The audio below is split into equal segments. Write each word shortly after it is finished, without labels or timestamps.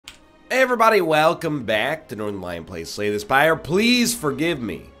Hey everybody, welcome back to Northernlion plays Slay the Spire. Please forgive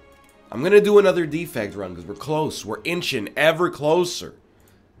me. I'm gonna do another defect run because we're close. We're inching ever closer.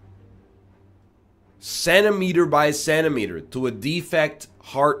 Centimeter by centimeter to a defect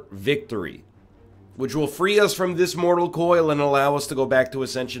heart victory, which will free us from this mortal coil and allow us to go back to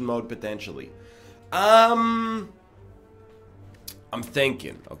Ascension mode potentially. I'm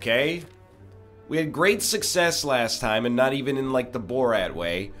thinking, okay? We had great success last time and not even in like the Borat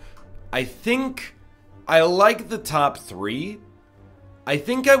way. I think I like the top three. I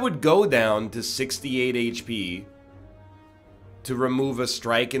think I would go down to 68 HP to remove a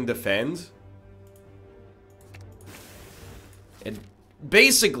strike and defend. And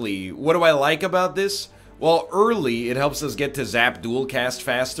basically, what do I like about this? Well, early, it helps us get to zap dual cast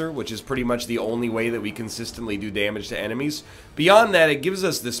faster, which is pretty much the only way that we consistently do damage to enemies. Beyond that, it gives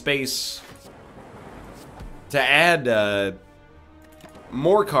us the space to add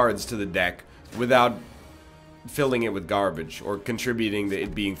more cards to the deck without filling it with garbage or contributing to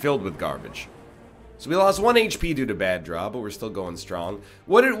it being filled with garbage. So we lost 1 HP due to bad draw, but we're still going strong.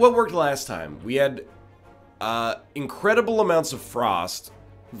 What worked last time? We had incredible amounts of frost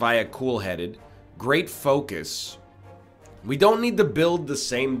via cool-headed, great focus. We don't need to build the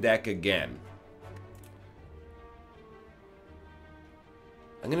same deck again.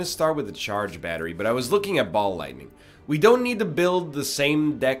 I'm going to start with the charge battery, but I was looking at ball lightning. We don't need to build the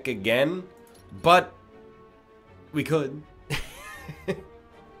same deck again, but we could.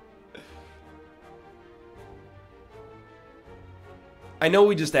 I know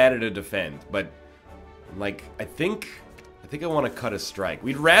we just added a defend, but like I think I want to cut a strike.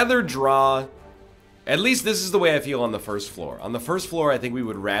 We'd rather draw, at least this is the way I feel on the first floor. On the first floor, I think we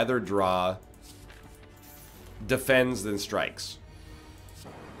would rather draw defends than strikes.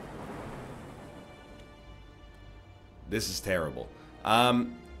 This is terrible.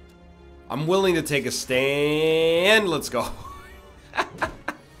 I'm willing to take a stand. Let's go.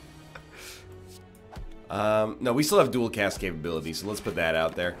 No, we still have dual cast capability, so let's put that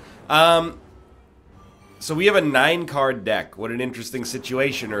out there. So we have a 9-card deck. What an interesting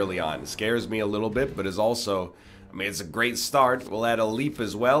situation early on. It scares me a little bit, but is also, I mean, it's a great start. We'll add a leap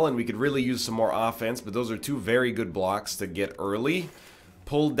as well, and we could really use some more offense, but those are two very good blocks to get early.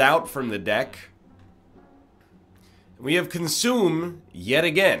 Pulled out from the deck. We have Consume yet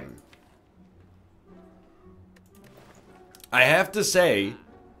again. I have to say,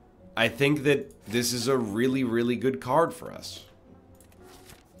 I think that this is a really, really good card for us.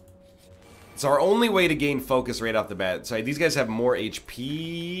 It's our only way to gain focus right off the bat. Sorry, these guys have more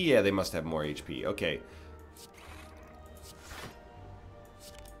HP. Yeah, they must have more HP. Okay.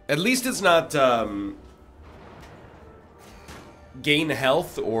 At least it's not, gain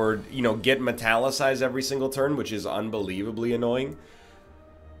health or, you know, get metallicize every single turn, which is unbelievably annoying.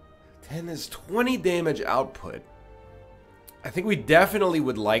 10 is 20 damage output. I think we definitely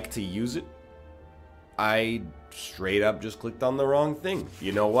would like to use it. I straight up just clicked on the wrong thing.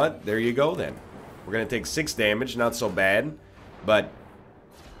 You know what? There you go then. We're going to take 6 damage, not so bad, but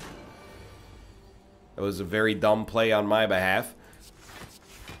that was a very dumb play on my behalf.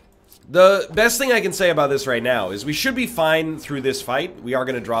 The best thing I can say about this right now is we should be fine through this fight. We are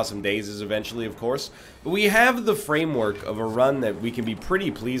going to draw some dazes eventually, of course. But we have the framework of a run that we can be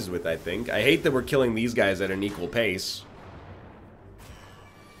pretty pleased with, I think. I hate that we're killing these guys at an equal pace.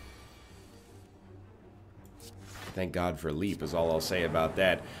 Thank God for Leap is all I'll say about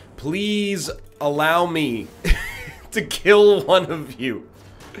that. Please allow me to kill one of you.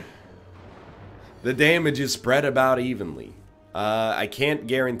 The damage is spread about evenly. I can't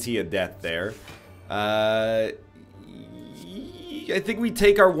guarantee a death there. I think we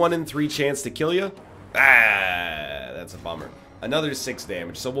take our 1 in 3 chance to kill you. Ah, that's a bummer. Another 6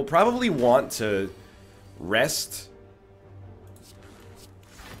 damage. So we'll probably want to rest.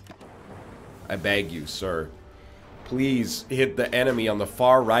 I beg you, sir. Please hit the enemy on the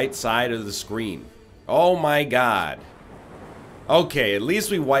far right side of the screen. Oh my God. Okay, at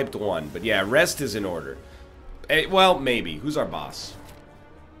least we wiped one. But yeah, rest is in order. Well, maybe. Who's our boss?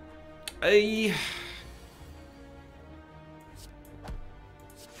 I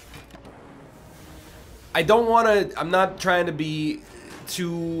don't want to... I'm not trying to be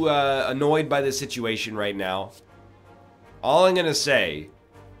too annoyed by the situation right now. All I'm going to say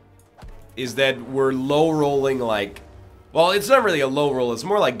is that we're low rolling like... Well, it's not really a low roll. It's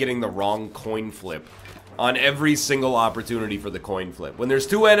more like getting the wrong coin flip on every single opportunity for the coin flip. When there's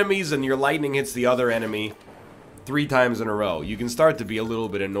 2 enemies and your lightning hits the other enemy 3 times in a row, you can start to be a little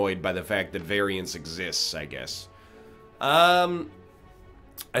bit annoyed by the fact that variance exists, I guess. I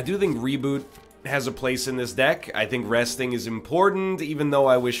do think Reboot has a place in this deck. I think resting is important, even though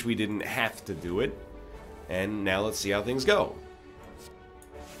I wish we didn't have to do it. And now let's see how things go.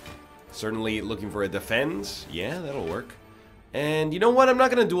 Certainly looking for a defend. Yeah, that'll work. And you know what? I'm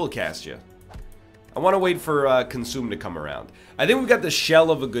not going to dual cast you. I want to wait for Consume to come around. I think we've got the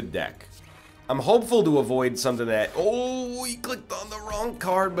shell of a good deck. I'm hopeful to avoid something that... Oh, he clicked on the wrong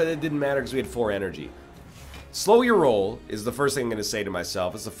card, but it didn't matter because we had 4 energy. Slow your roll is the first thing I'm going to say to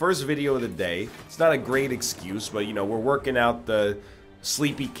myself. It's the first video of the day. It's not a great excuse, but, you know, we're working out the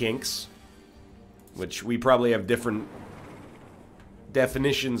sleepy kinks, which we probably have different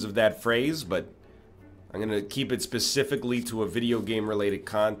definitions of that phrase, but I'm going to keep it specifically to a video game-related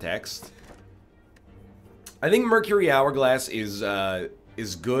context. I think Mercury Hourglass is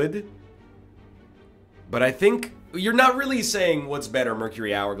good, but I think you're not really saying what's better,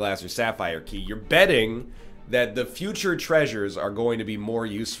 Mercury Hourglass or Sapphire Key. You're betting that the future treasures are going to be more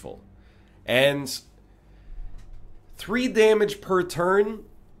useful. And 3 damage per turn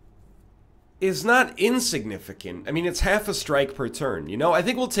is not insignificant. I mean, it's half a strike per turn, you know? I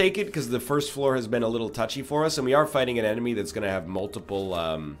think we'll take it because the first floor has been a little touchy for us, and we are fighting an enemy that's going to have multiple,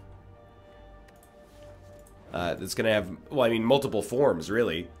 multiple forms,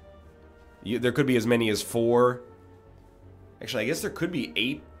 really. There could be as many as 4. Actually, I guess there could be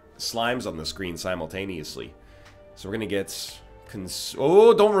 8 slimes on the screen simultaneously. So we're going to get...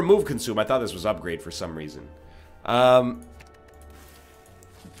 Oh, don't remove Consume. I thought this was Upgrade for some reason.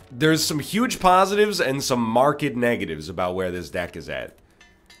 There's some huge positives and some marked negatives about where this deck is at.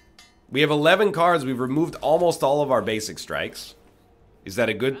 We have 11 cards. We've removed almost all of our basic strikes. Is that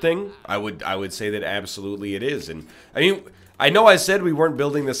a good thing? I would say that absolutely it is. And I mean, I know I said we weren't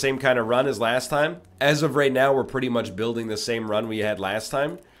building the same kind of run as last time. As of right now, we're pretty much building the same run we had last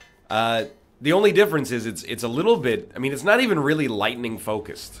time. The only difference is it's a little bit... I mean, it's not even really lightning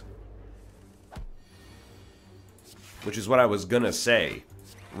focused. Which is what I was gonna say.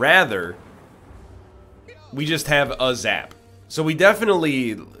 Rather, we just have a zap. So we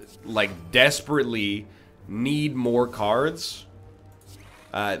definitely, like, desperately need more cards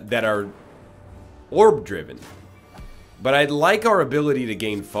that are orb-driven. But I'd like our ability to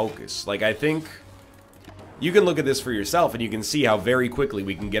gain focus. Like, I think... You can look at this for yourself, and you can see how very quickly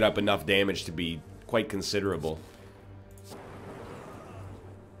we can get up enough damage to be quite considerable.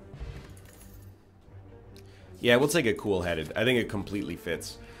 Yeah, we'll take a cool-headed. I think it completely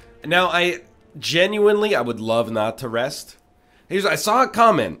fits. Now, I would love not to rest. I saw a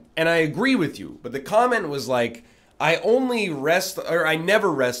comment, and I agree with you, but the comment was like, I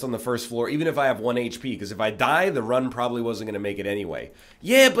never rest on the first floor, even if I have 1 HP, because if I die, the run probably wasn't going to make it anyway.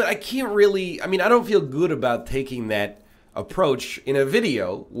 Yeah, but I can't really, I mean, I don't feel good about taking that approach in a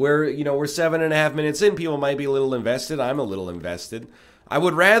video where, you know, we're 7.5 minutes in, people might be a little invested, I'm a little invested. I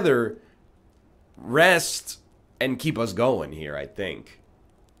would rather rest and keep us going here, I think.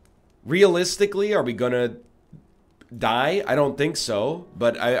 Realistically, are we going to die? I don't think so,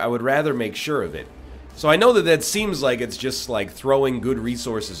 but I would rather make sure of it. So I know that seems like it's just like throwing good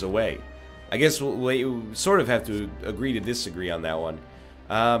resources away. I guess we sort of have to agree to disagree on that one.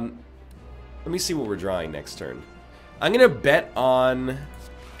 Let me see what we're drawing next turn. I'm going to bet on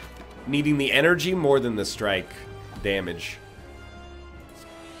needing the energy more than the strike damage.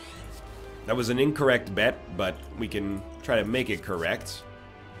 That was an incorrect bet, but we can try to make it correct.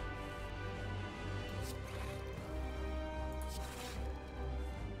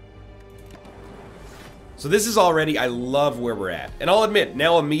 So this is already, I love where we're at. And I'll admit,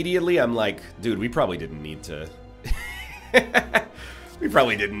 now immediately I'm like, dude, we probably didn't need to... we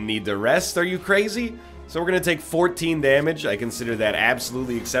probably didn't need to rest. Are you crazy? So we're going to take 14 damage. I consider that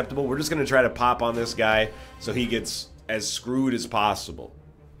absolutely acceptable. We're just going to try to pop on this guy so he gets as screwed as possible.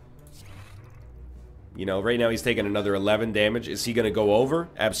 You know, right now he's taking another 11 damage. Is he going to go over?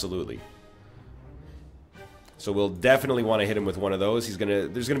 Absolutely. So we'll definitely want to hit him with one of those.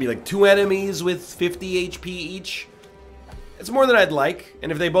 There's gonna be like 2 enemies with 50 HP each. It's more than I'd like,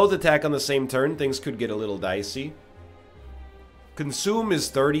 and if they both attack on the same turn, things could get a little dicey. Consume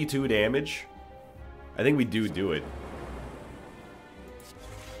is 32 damage. I think we do it.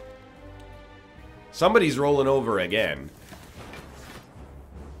 Somebody's rolling over again.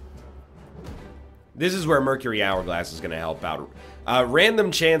 This is where Mercury Hourglass is going to help out.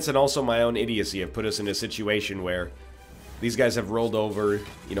 Random chance and also my own idiocy have put us in a situation where these guys have rolled over,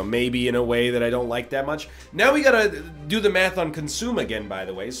 you know, maybe in a way that I don't like that much. Now we gotta do the math on Consume again, by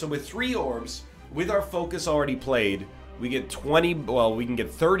the way. So with 3 orbs, with our focus already played, we get 20, well, we can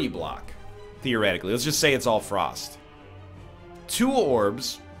get 30 block, theoretically. Let's just say it's all Frost. 2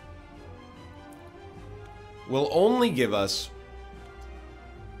 orbs will only give us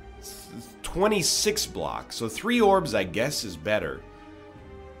 26 blocks. So 3 orbs, I guess, is better.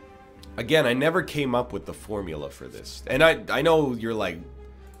 Again, I never came up with the formula for this. And I know you're like,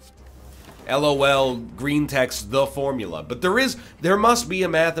 LOL, green text, the formula. But there must be a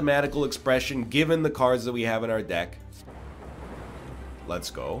mathematical expression given the cards that we have in our deck.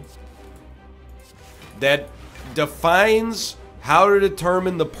 Let's go. That defines how to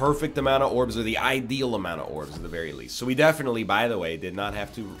determine the perfect amount of orbs, or the ideal amount of orbs at the very least. So we definitely, by the way, did not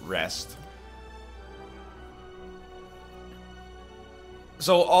have to rest.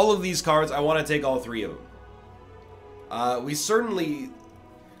 So all of these cards, I want to take all 3 of them. We certainly...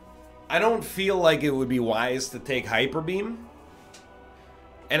 I don't feel like it would be wise to take Hyper Beam.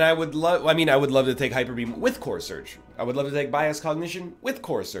 And I would love... I mean, I would love to take Hyper Beam with Core Surge. I would love to take Bias Cognition with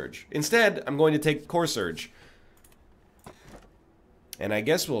Core Surge. Instead, I'm going to take Core Surge. And I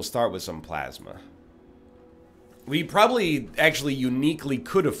guess we'll start with some Plasma. We probably actually uniquely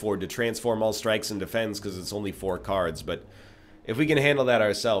could afford to transform all strikes and defense because it's only 4 cards, but if we can handle that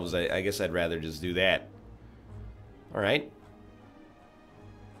ourselves, I guess I'd rather just do that. Alright.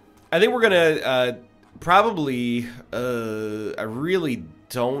 I think we're gonna probably... I really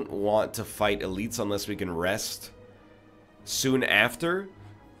don't want to fight elites unless we can rest soon after.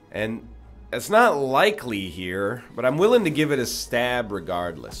 And it's not likely here, but I'm willing to give it a stab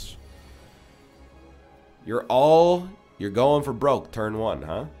regardless. You're going for broke turn 1,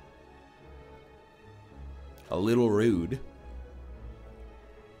 huh? A little rude.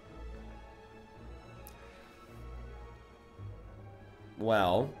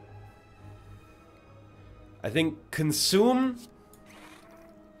 Well, I think consume,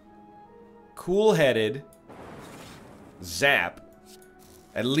 cool-headed, zap,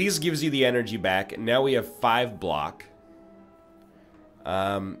 at least gives you the energy back. And now we have 5 block.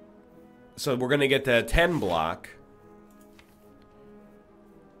 So we're gonna get to 10 block.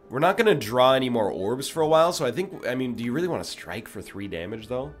 We're not gonna draw any more orbs for a while, so I mean, do you really want to strike for 3 damage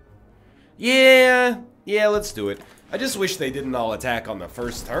though? Yeah, let's do it. I just wish they didn't all attack on the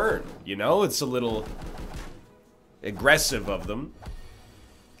first turn, you know? It's a little aggressive of them.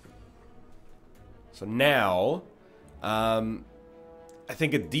 So now, I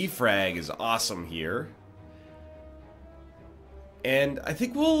think a defrag is awesome here. And I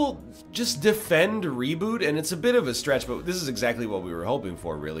think we'll just defend reboot, and it's a bit of a stretch, but this is exactly what we were hoping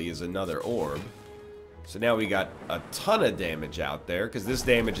for, really, is another orb. So now we got a ton of damage out there, because this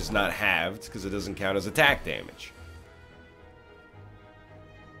damage is not halved, because it doesn't count as attack damage.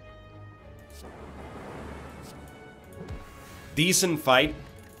 Decent fight.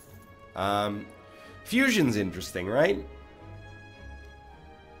 Fusion's interesting, right?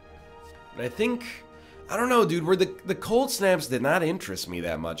 But I think... I don't know, dude. The cold snaps did not interest me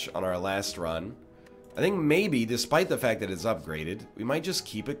that much on our last run. I think maybe, despite the fact that it's upgraded, we might just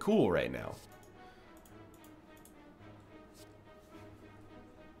keep it cool right now.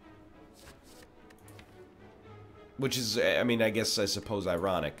 Which is, I mean, I suppose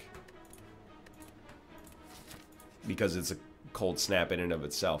ironic. Because it's a cold snap in and of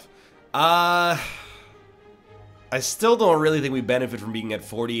itself. I still don't really think we benefit from being at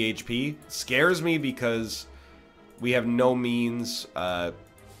 40 HP. Scares me because we have no means, and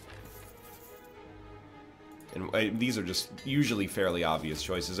these are just usually fairly obvious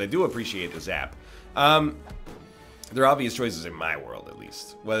choices. I do appreciate the zap. They're obvious choices in my world, at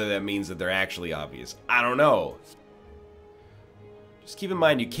least. Whether that means that they're actually obvious, I don't know. Just keep in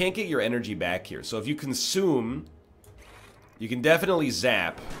mind, you can't get your energy back here. So if you consume, you can definitely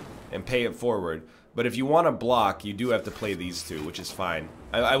zap and pay it forward. But if you want to block, you do have to play these 2, which is fine.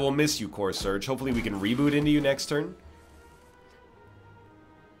 I will miss you, Core Surge. Hopefully we can reboot into you next turn.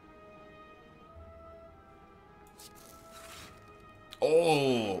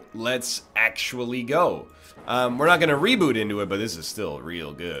 Oh, let's actually go. We're not going to reboot into it, but this is still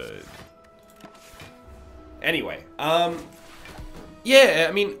real good. Anyway, yeah,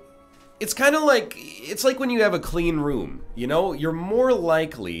 I mean, it's kind of like, it's like when you have a clean room, you know? You're more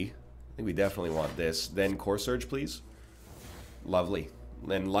likely... I think we definitely want this. Then Core Surge, please. Lovely.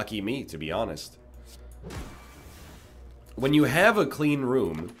 And lucky me, to be honest. When you have a clean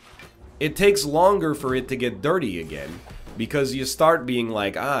room, it takes longer for it to get dirty again. Because you start being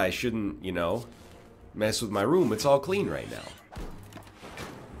like, I shouldn't, you know, mess with my room. It's all clean right now.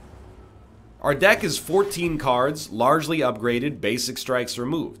 Our deck is 14 cards, largely upgraded, basic strikes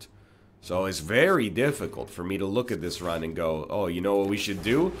removed. So it's very difficult for me to look at this run and go, oh, you know what we should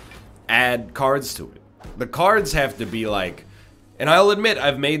do? Add cards to it. The cards have to be like, and I'll admit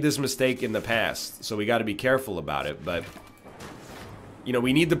I've made this mistake in the past, so we got to be careful about it, but You know,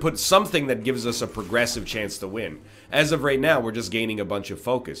 we need to put something that gives us a progressive chance to win. As of right now, we're just gaining a bunch of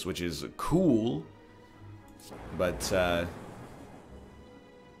focus, which is cool. But,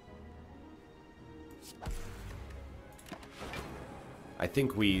 I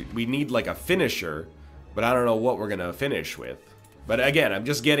think we need, like, a finisher, but I don't know what we're gonna finish with. But again, I'm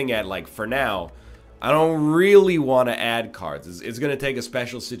just getting at, like, for now, I don't really want to add cards. It's gonna take a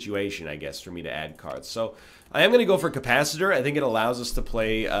special situation, I guess, for me to add cards. So, I am going to go for Capacitor. I think it allows us to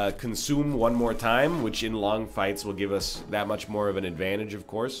play Consume one more time, which in long fights will give us that much more of an advantage, of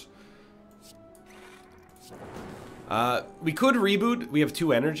course. We could reboot. We have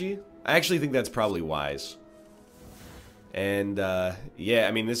 2 energy. I actually think that's probably wise. And, yeah,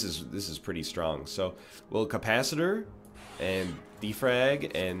 I mean, this is pretty strong. So, we'll Capacitor and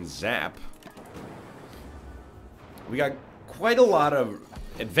Defrag and Zap. We got quite a lot of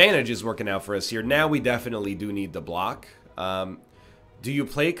advantages working out for us here. Now we definitely do need the block. Do you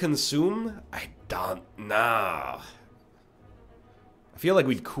play Consume? I don't know. I feel like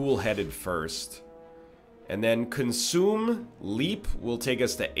we'd cool-headed first. And then Consume, Leap will take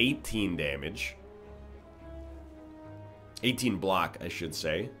us to 18 damage. 18 block, I should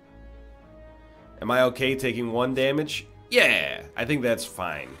say. Am I okay taking 1 damage? Yeah, I think that's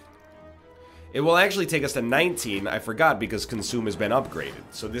fine. It will actually take us to 19. I forgot because Consume has been upgraded.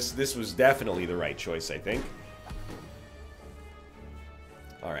 So this was definitely the right choice, I think.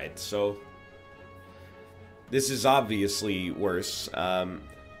 Alright, so this is obviously worse.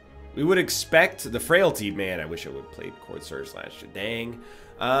 We would expect the Frailty. Man, I wish I would have played Court Surge last year. Dang.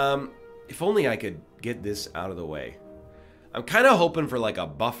 If only I could get this out of the way. I'm kind of hoping for like a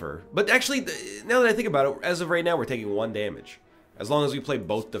buffer. But actually, now that I think about it, as of right now, we're taking 1 damage. As long as we play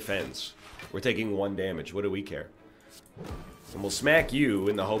both defense. We're taking 1 damage. What do we care? And we'll smack you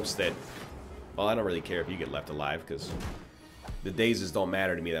in the hopes that... Well, I don't really care if you get left alive, because the dazes don't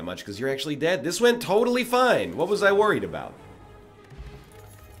matter to me that much, because you're actually dead. This went totally fine. What was I worried about?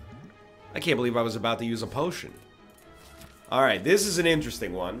 I can't believe I was about to use a potion. Alright, this is an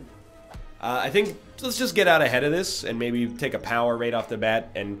interesting one. I think let's just get out ahead of this and maybe take a power right off the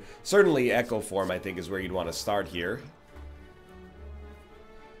bat. And certainly Echo Form, I think, is where you'd want to start here.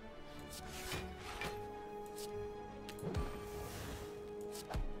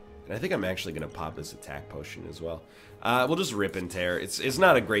 And I think I'm actually going to pop this attack potion as well. We'll just rip and tear. It's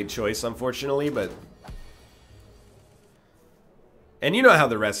not a great choice, unfortunately, but... And you know how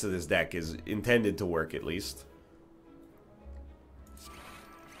the rest of this deck is intended to work, at least.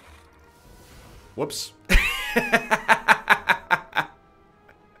 Whoops. I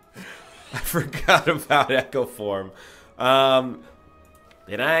forgot about Echo Form.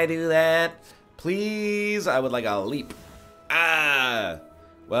 Did I do that? Please? I would like a leap.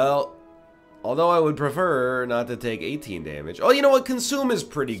 Well, although I would prefer not to take 18 damage. Oh, you know what? Consume is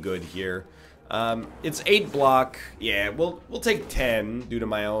pretty good here. It's 8 block. Yeah, we'll take 10 due to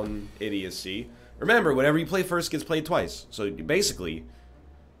my own idiocy. Remember, whatever you play first gets played twice. So basically,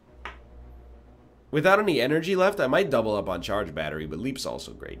 without any energy left, I might double up on charge battery, but leap's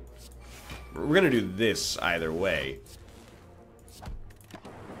also great. We're gonna do this either way.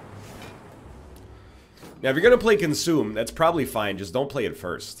 Now, if you're gonna play Consume, that's probably fine. Just don't play it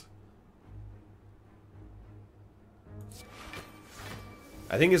first.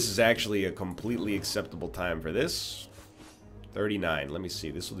 I think this is actually a completely acceptable time for this. 39. Let me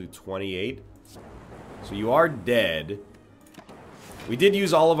see. This will do 28. So you are dead. We did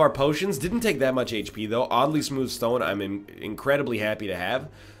use all of our potions. Didn't take that much HP, though. Oddly Smooth Stone, I'm incredibly happy to have.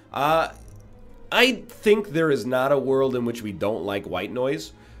 I think there is not a world in which we don't like White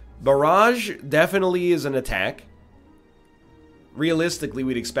Noise. Barrage definitely is an attack. Realistically,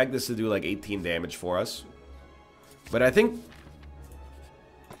 we'd expect this to do like 18 damage for us. But I think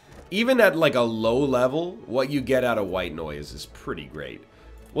even at like a low level, what you get out of White Noise is pretty great.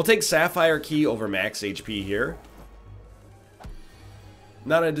 We'll take Sapphire Key over max HP here.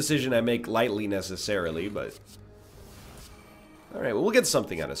 Not a decision I make lightly necessarily, but... Alright, well, we'll get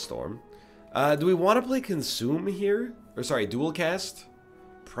something out of Storm. Do we want to play Consume here? Or sorry, Dual Cast?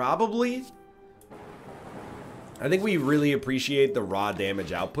 Probably. I think we really appreciate the raw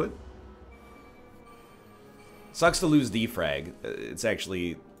damage output. Sucks to lose Defrag. It's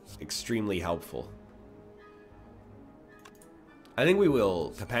actually extremely helpful. I think we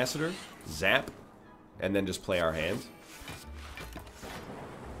will Capacitor, Zap, and then just play our hand.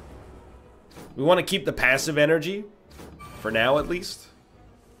 We want to keep the passive energy, for now at least.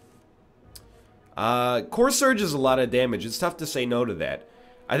 Core Surge is a lot of damage. It's tough to say no to that.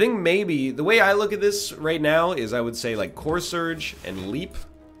 I think maybe, the way I look at this right now is I would say like Core Surge and Leap.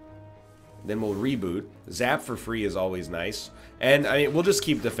 Then we'll reboot. Zap for free is always nice. And, I mean, we'll just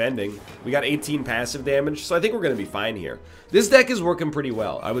keep defending. We got 18 passive damage, so I think we're going to be fine here. This deck is working pretty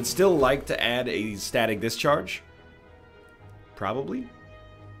well. I would still like to add a static discharge. Probably.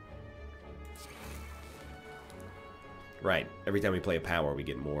 Right. Every time we play a power, we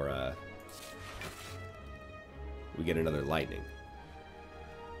get more, we get another lightning.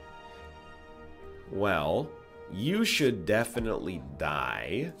 Well, you should definitely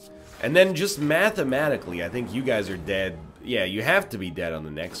die. And then just mathematically, I think you guys are dead. Yeah, you have to be dead on the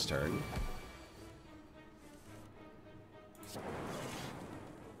next turn.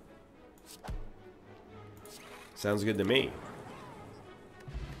 Sounds good to me.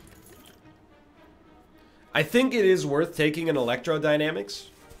 I think it is worth taking an electrodynamics.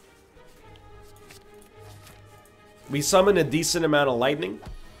 We summon a decent amount of lightning.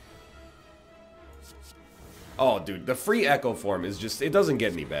 Oh, dude, the free echo form is just, it doesn't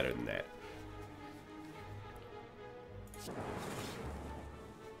get any better than that.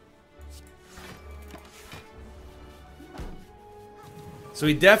 So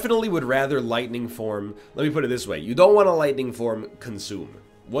he definitely would rather lightning form. Let me put it this way. You don't want a lightning form consume.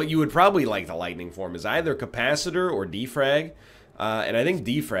 What you would probably like the lightning form is either capacitor or defrag. And I think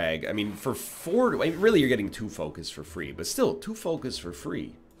defrag, I mean, for 4, I mean, really you're getting 2 focus for free. But still, 2 focus for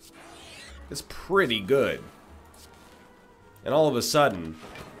free. It's pretty good. And all of a sudden,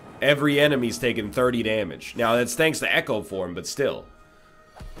 every enemy's taking 30 damage. Now, that's thanks to echo form, but still.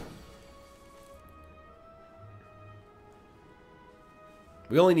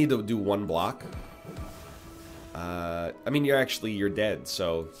 We only need to do 1 block. I mean, you're dead,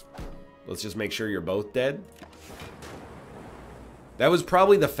 so let's just make sure you're both dead. That was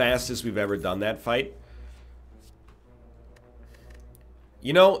probably the fastest we've ever done that fight.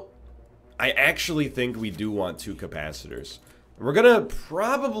 You know, I actually think we do want 2 capacitors. We're gonna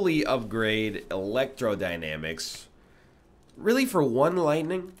probably upgrade electrodynamics. Really for 1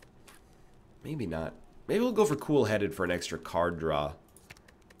 lightning? Maybe not. Maybe we'll go for cool-headed for an extra card draw.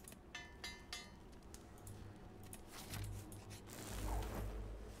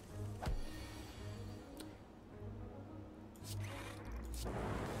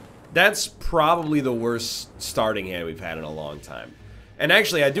 That's probably the worst starting hand we've had in a long time. And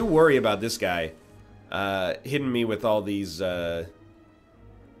actually, I do worry about this guy hitting me with all these... We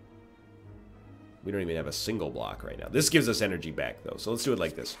don't even have a single block right now. This gives us energy back, though, so let's do it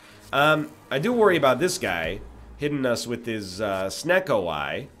like this. I do worry about this guy hitting us with his Snecko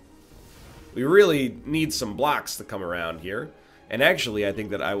Eye. We really need some blocks to come around here. And actually, I think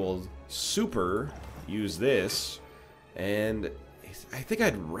that I will super use this, and... I think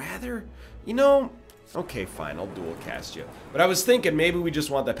I'd rather, you know, okay, fine, I'll dual cast you. But I was thinking maybe we just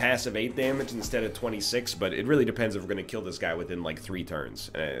want the passive 8 damage instead of 26, but it really depends if we're going to kill this guy within like 3 turns.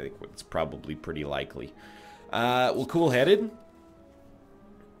 And I think it's probably pretty likely. Well, cool-headed.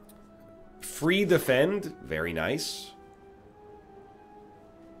 Free defend, very nice.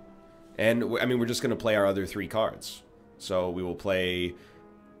 And, I mean, we're just going to play our other 3 cards. So we will play,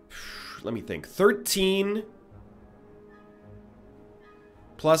 let me think, 13...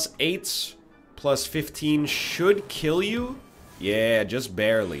 Plus 8s, plus 15 should kill you? Yeah, just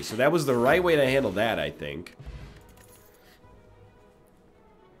barely. So that was the right way to handle that, I think.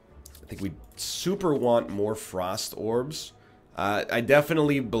 I think we super want more frost orbs. I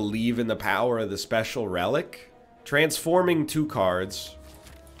definitely believe in the power of the special relic. Transforming 2 cards.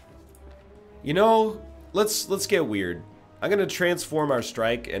 You know, let's get weird. I'm gonna transform our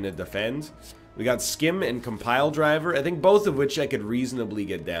strike and a defend. We got Skim and Compile Driver, I think both of which I could reasonably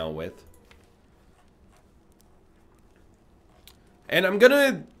get down with. And I'm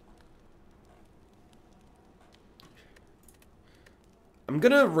gonna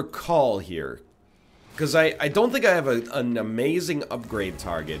recall here, because I don't think I have an amazing upgrade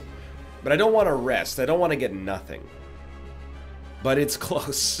target, but I don't want to rest. I don't want to get nothing. But it's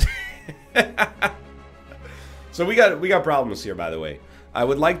close. So we got problems here, by the way. I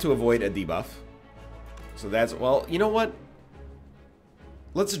would like to avoid a debuff. So that's, well, you know what?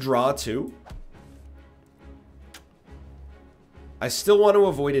 Let's draw 2. I still want to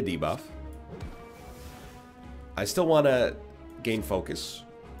avoid a debuff. I still want to gain focus.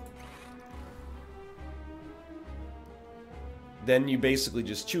 Then you basically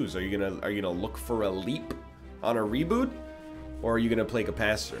just choose. Are you gonna look for a leap on a reboot? Or are you gonna play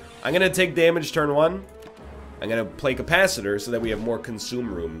capacitor? I'm gonna take damage turn 1. I'm gonna play capacitor so that we have more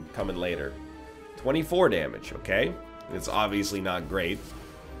consume room coming later. 24 damage, okay? It's obviously not great.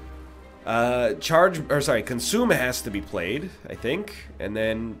 Consume has to be played, I think. And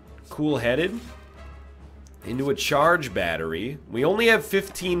then cool-headed into a charge battery. We only have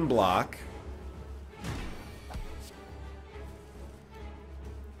 15 block.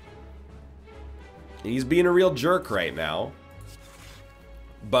 He's being a real jerk right now.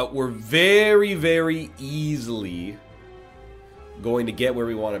 But we're very, very easily going to get where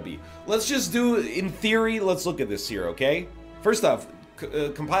we want to be. Let's just do, in theory, let's look at this here, okay? First off,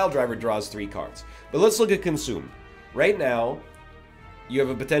 Compile Driver draws 3 cards. But let's look at Consume. Right now, you have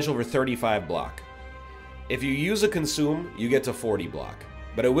a potential for 35 block. If you use a Consume, you get to 40 block.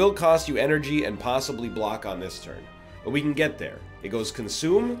 But it will cost you energy and possibly block on this turn. But we can get there. It goes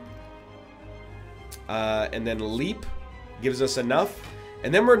Consume, and then Leap gives us enough.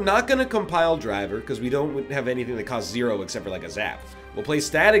 And then we're not going to Compile Driver because we don't have anything that costs 0 except for like a Zap. We'll play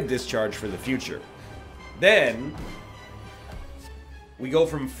Static Discharge for the future. Then we go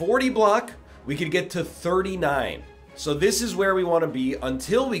from 40 block, we could get to 39. So this is where we want to be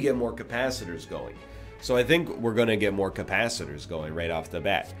until we get more capacitors going. So I think we're going to get more capacitors going right off the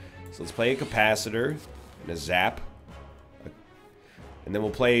bat. So let's play a capacitor and a Zap. And then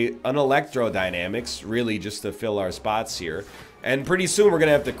we'll play an Electrodynamics, really just to fill our spots here. And pretty soon we're going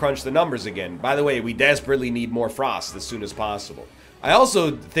to have to crunch the numbers again. By the way, we desperately need more Frost as soon as possible. I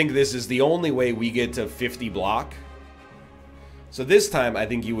also think this is the only way we get to 50 block. So this time, I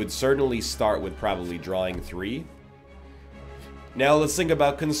think you would certainly start with probably drawing 3. Now let's think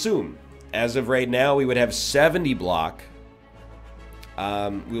about Consume. As of right now, we would have 70 block.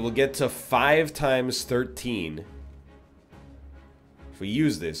 We will get to 5 times 13. If we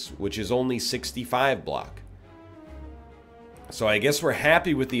use this, which is only 65 block. So I guess we're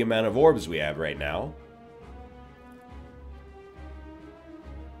happy with the amount of orbs we have right now.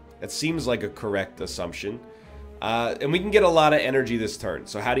 That seems like a correct assumption. And we can get a lot of energy this turn.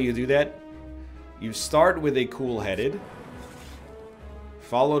 So how do you do that? You start with a cool-headed,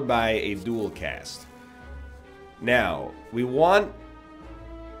 followed by a dual cast. Now, we want...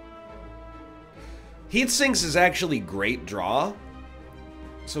 Heat Sinks is actually great draw.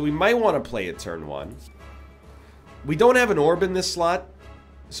 So we might want to play it turn 1. We don't have an orb in this slot,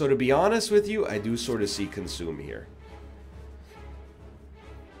 so to be honest with you, I do sort of see Consume here.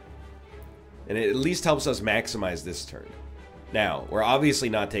 And it at least helps us maximize this turn. Now, we're obviously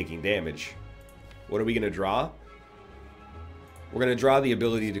not taking damage. What are we going to draw? We're going to draw the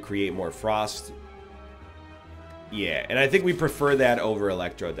ability to create more Frost. Yeah, and I think we prefer that over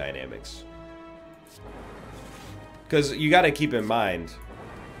Electrodynamics. Because you got to keep in mind...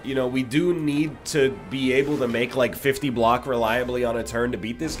 You know, we do need to be able to make like 50 block reliably on a turn to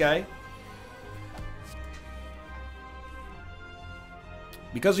beat this guy.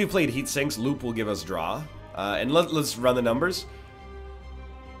 Because we played Heat Sinks, Loop will give us draw. And let's run the numbers.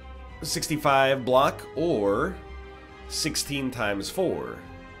 65 block or 16 times 4.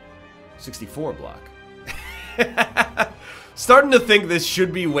 64 block. Starting to think this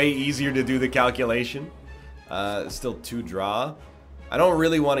should be way easier to do the calculation. Still 2 draw. I don't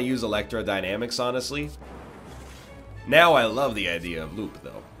really want to use Electrodynamics, honestly. Now I love the idea of Loop,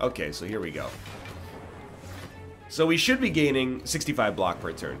 though. Okay, so here we go. So we should be gaining 65 block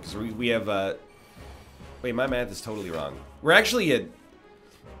per turn, because we have... Wait, my math is totally wrong. We're actually at...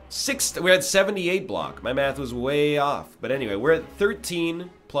 We're at 78 block. My math was way off. But anyway, we're at 13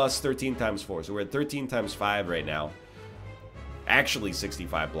 plus 13 times 4. So we're at 13 times 5 right now. Actually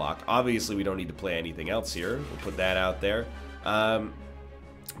 65 block. Obviously, we don't need to play anything else here. We'll put that out there.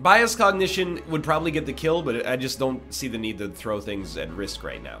 Bias Cognition would probably get the kill, but I just don't see the need to throw things at risk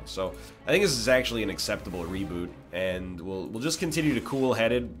right now. So I think this is actually an acceptable reboot, and we'll just continue to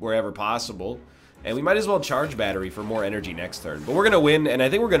cool-headed wherever possible. And we might as well charge battery for more energy next turn. But we're going to win, and I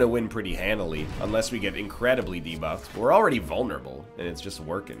think we're going to win pretty handily, unless we get incredibly debuffed. We're already vulnerable, and it's just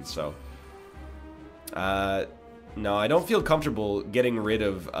working, so... no, I don't feel comfortable getting rid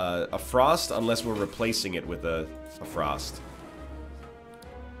of a Frost unless we're replacing it with a Frost.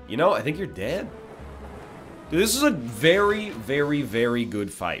 You know, I think you're dead. Dude, this is a very, very, very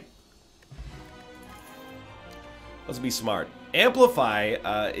good fight. Let's be smart. Amplify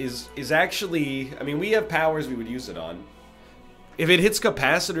is actually... I mean, we have powers we would use it on. If it hits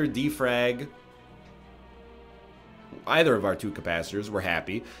Capacitor, Defrag... Either of our 2 capacitors, we're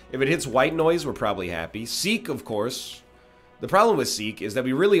happy. If it hits White Noise, we're probably happy. Seek, of course. The problem with Seek is that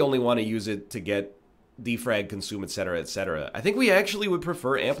we really only want to use it to get Defrag, Consume, etc., etc. I think we actually would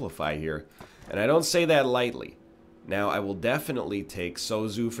prefer Amplify here. And I don't say that lightly. Now, I will definitely take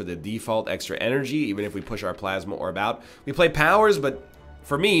Sozu for the default extra energy, even if we push our Plasma Orb out. We play powers, but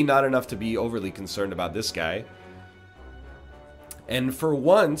for me, not enough to be overly concerned about this guy. And for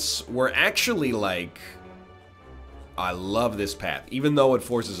once, we're actually like... I love this path, even though it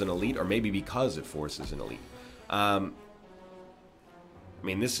forces an elite, or maybe because it forces an elite. I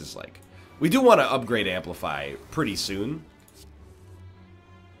mean, this is like... We do want to upgrade Amplify pretty soon.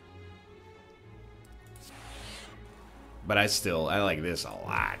 But I like this a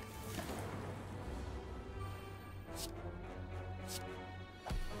lot.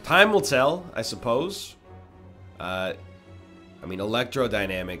 Time will tell, I suppose. I mean,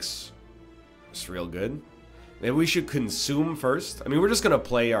 electrodynamics is real good. Maybe we should consume first. I mean, we're just going to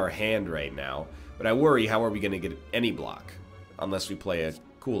play our hand right now. But I worry, how are we going to get any block? Unless we play a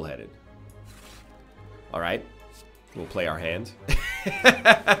cool-headed. Alright. We'll play our hand.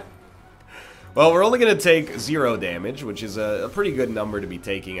 Well, we're only going to take 0 damage, which is a pretty good number to be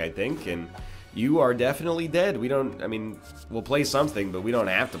taking, I think. And you are definitely dead. We don't, I mean, we'll play something, but we don't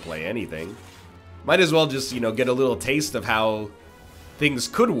have to play anything. Might as well just, you know, get a little taste of how things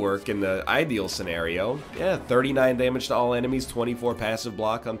could work in the ideal scenario. Yeah, 39 damage to all enemies, 24 passive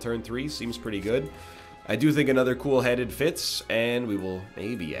block on turn 3. Seems pretty good. I do think another cool-headed fits, and we will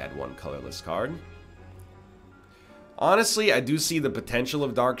maybe add 1 colorless card. Honestly, I do see the potential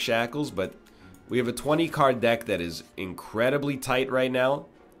of Dark Shackles, but we have a 20-card deck that is incredibly tight right now.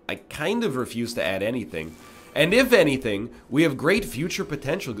 I kind of refuse to add anything. And if anything, we have great future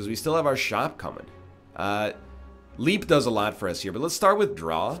potential because we still have our shop coming. Leap does a lot for us here, but let's start with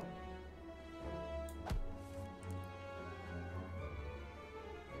draw.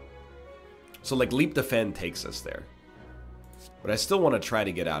 So, like, Leap Defend takes us there. But I still want to try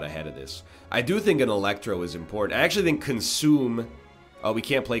to get out ahead of this. I do think an Electro is important. I actually think Consume... Oh, we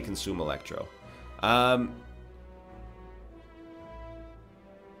can't play Consume Electro.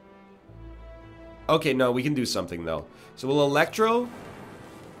 Okay, no, we can do something, though. So we'll Electro,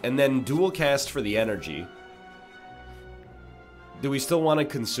 and then dual cast for the energy. Do we still want to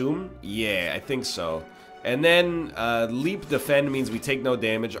Consume? Yeah, I think so. And then Leap Defend means we take no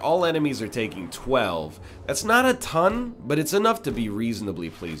damage. All enemies are taking 12. That's not a ton, but it's enough to be reasonably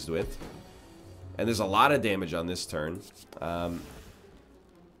pleased with. And there's a lot of damage on this turn.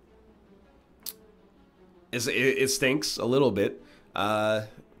 It stinks a little bit.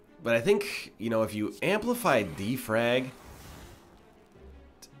 But I think, you know, if you amplify defrag,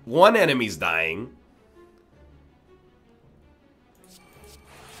 one enemy's dying.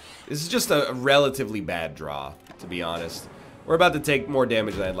 This is just a relatively bad draw, to be honest. We're about to take more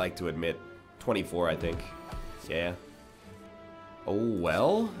damage than I'd like to admit. 24, I think. Yeah. Oh,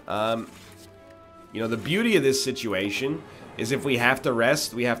 well. You know, the beauty of this situation is if we have to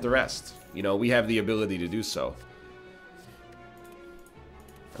rest, we have to rest. You know, we have the ability to do so.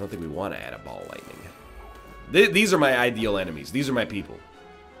 I don't think we want to add a ball lightning. These are my ideal enemies. These are my people.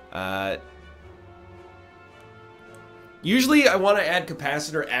 Usually I want to add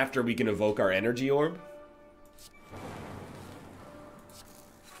capacitor after we can evoke our energy orb.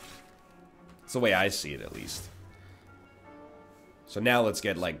 That's the way I see it, at least. So now let's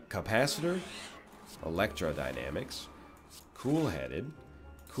get, like, capacitor, electrodynamics, cool-headed,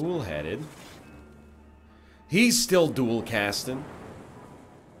 cool-headed. He's still dual casting.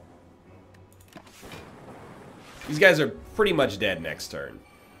 These guys are pretty much dead next turn.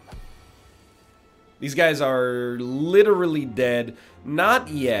 These guys are literally dead. Not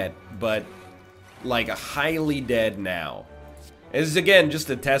yet, but like highly dead now. This is, again, just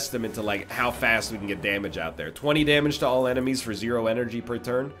a testament to like how fast we can get damage out there. 20 damage to all enemies for 0 energy per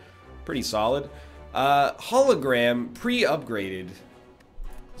turn. Pretty solid. Hologram, pre-upgraded.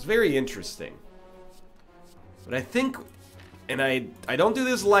 It's very interesting. But I think, and I don't do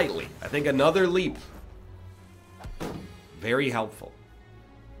this lightly, I think another leap. Very helpful.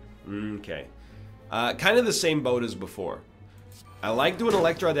 Okay. Kind of the same boat as before. I like doing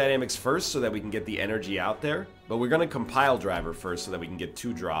electrodynamics first so that we can get the energy out there. But we're going to compile driver first so that we can get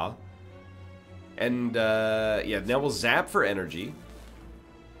 2 draw. And, yeah, now we'll zap for energy.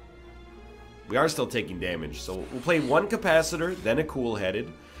 We are still taking damage. So we'll play 1 capacitor, then a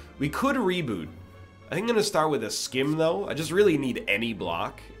cool-headed. We could reboot. I think I'm going to start with a skim, though. I just really need any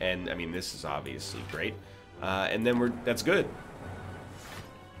block. And, I mean, this is obviously great. And then that's good.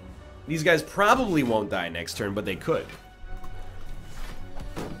 These guys probably won't die next turn, but they could.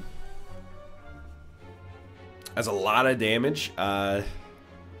 That's a lot of damage. I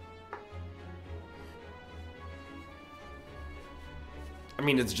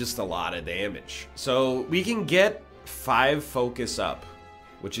mean, it's just a lot of damage. So we can get 5 focus up,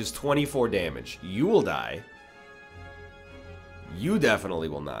 which is 24 damage. You will die. You definitely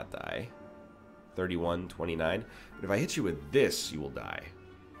will not die. 31, 29. But if I hit you with this, you will die.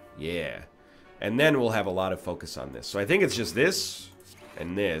 Yeah. And then we'll have a lot of focus on this. So I think it's just this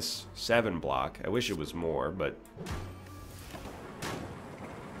and this. 7 block. I wish it was more, but...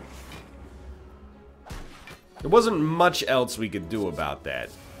 there wasn't much else we could do about that.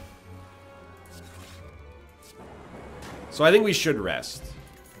 So I think we should rest.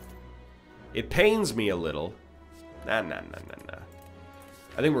 It pains me a little, Nah.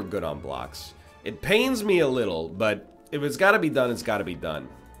 I think we're good on blocks. It pains me a little, but if it's got to be done, it's got to be done.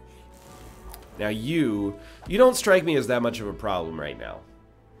 Now you don't strike me as that much of a problem right now.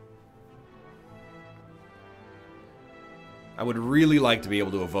 I would really like to be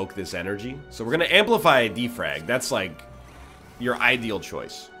able to evoke this energy. So we're going to amplify a defrag. That's like your ideal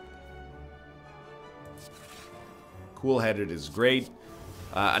choice. Cool-headed is great.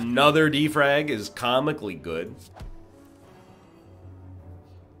 Another defrag is comically good.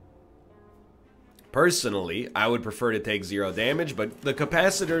 Personally, I would prefer to take 0 damage, but the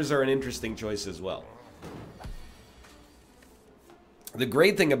capacitors are an interesting choice as well. The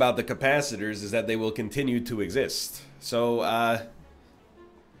great thing about the capacitors is that they will continue to exist. So,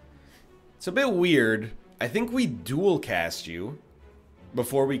 it's a bit weird. I think we dual cast you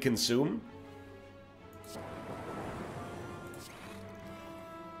before we consume.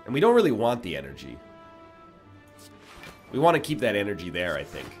 And we don't really want the energy. We want to keep that energy there, I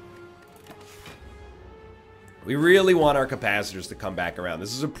think. We really want our capacitors to come back around.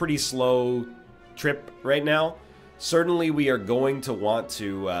 This is a pretty slow trip right now. Certainly we are going to want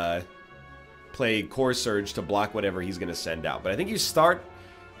to play Core Surge to block whatever he's going to send out. But I think you start...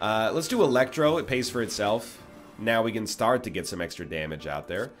 let's do Electro. It pays for itself. Now we can start to get some extra damage out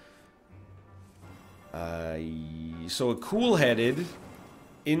there. So a cool-headed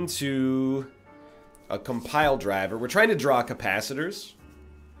into a Compile Driver. We're trying to draw capacitors.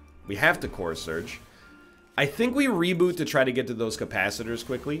 We have to Core Surge. I think we reboot to try to get to those capacitors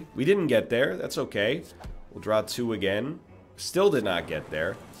quickly. We didn't get there. That's okay. We'll draw 2 again. Still did not get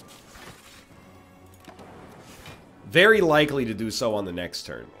there. Very likely to do so on the next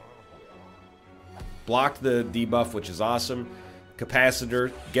turn. Block the debuff, which is awesome.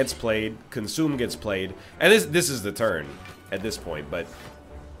 Capacitor gets played. Consume gets played. And this is the turn at this point, but...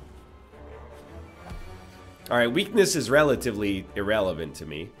 Alright, weakness is relatively irrelevant to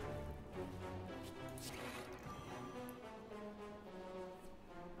me.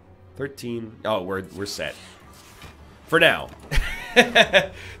 Oh, we're set. For now.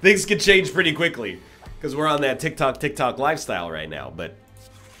 Things can change pretty quickly. Because we're on that TikTok lifestyle right now, but...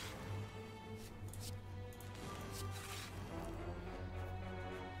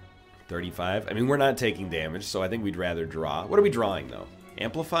 $35. I mean, we're not taking damage, so I think we'd rather draw. What are we drawing, though?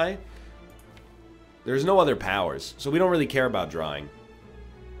 Amplify? There's no other powers, so we don't really care about drawing.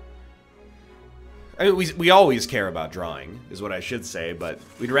 I mean, we always care about drawing, is what I should say, but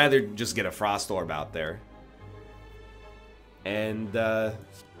we'd rather just get a Frost Orb out there. And, I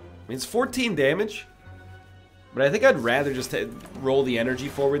mean, it's 14 damage. But I think I'd rather just roll the energy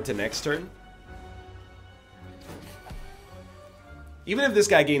forward to next turn. Even if this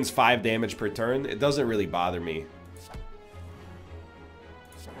guy gains 5 damage per turn, it doesn't really bother me.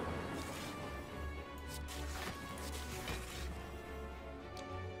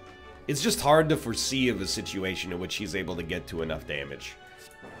 It's just hard to foresee of a situation in which he's able to get to enough damage.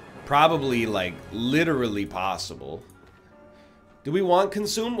 Probably, like, literally possible. Do we want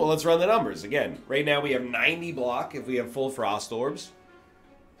Consume? Well, let's run the numbers. Again, right now we have 90 block if we have full Frost Orbs.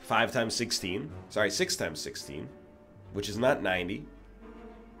 5 times 16. Sorry, 6 times 16. Which is not 90.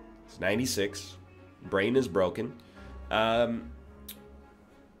 It's 96. Brain is broken.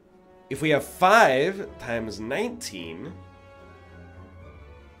 If we have 5 times 19...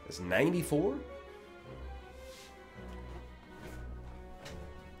 It's 94?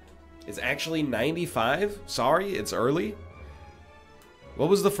 It's actually 95? Sorry, it's early. What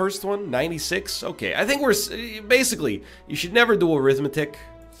was the first one? 96? Okay, I think we're... Basically, you should never do arithmetic.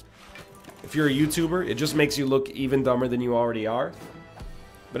 If you're a YouTuber, it just makes you look even dumber than you already are.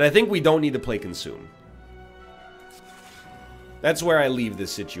 But I think we don't need to play Consume. That's where I leave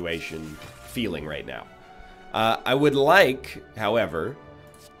this situation feeling right now. I would like, however...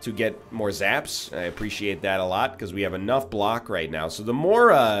 to get more zaps. I appreciate that a lot because we have enough block right now. So the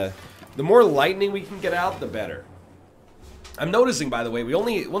more lightning we can get out, the better. I'm noticing, by the way,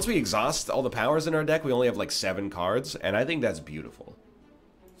 once we exhaust all the powers in our deck, we only have like 7 cards, and I think that's beautiful.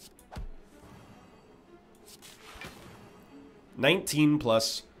 19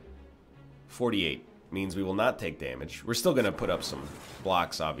 plus 48 means we will not take damage. We're still gonna put up some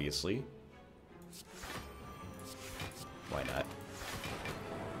blocks, obviously. Why not?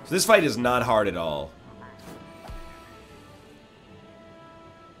 This fight is not hard at all.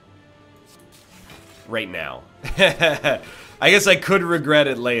 Right now. I guess I could regret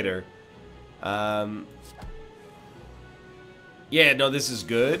it later. Yeah, no, this is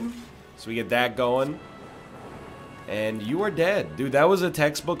good. So we get that going. And you are dead. Dude, that was a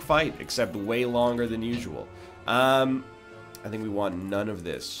textbook fight, except way longer than usual. I think we want none of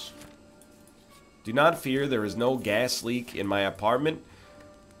this. Do not fear, there is no gas leak in my apartment.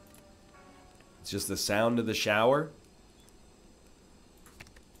 It's just the sound of the shower.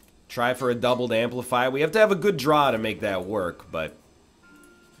 Try for a doubled amplify. We have to have a good draw to make that work, but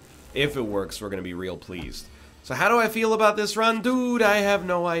if it works, we're going to be real pleased. So how do I feel about this run? Dude, I have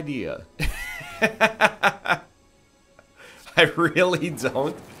no idea. I really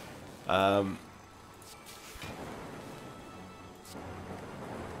don't.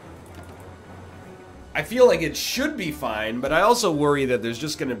 I feel like it should be fine, but I also worry that there's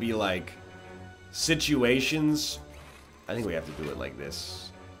just going to be, like, situations. I think we have to do it like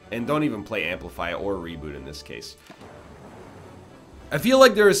this. And don't even play Amplify or Reboot in this case. I feel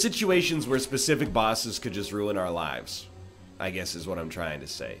like there are situations where specific bosses could just ruin our lives, I guess is what I'm trying to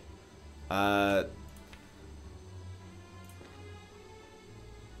say.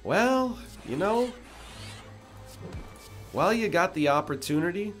 Well, you know, while you got the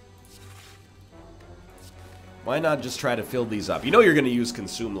opportunity, why not just try to fill these up? You know you're going to use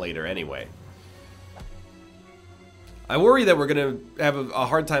Consume later anyway. I worry that we're going to have a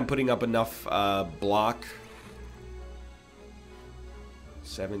hard time putting up enough block.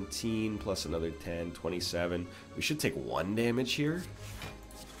 17 plus another 10, 27. We should take 1 damage here.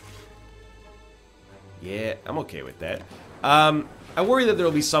 Yeah, I'm okay with that. I worry that there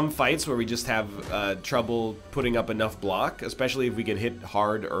will be some fights where we just have trouble putting up enough block, especially if we get hit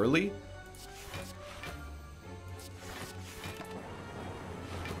hard early.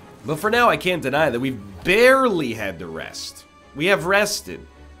 But for now, I can't deny that we've barely had to rest. We have rested.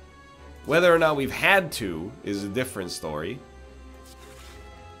 Whether or not we've had to is a different story.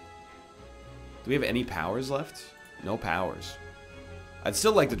 Do we have any powers left? No powers. I'd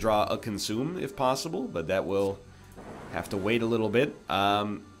still like to draw a Consume if possible, but that will have to wait a little bit.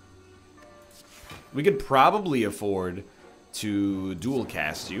 We could probably afford to dual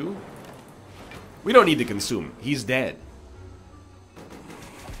cast you. We don't need to Consume. He's dead.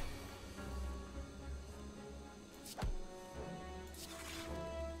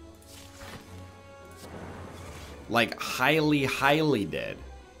 Like, highly, highly dead.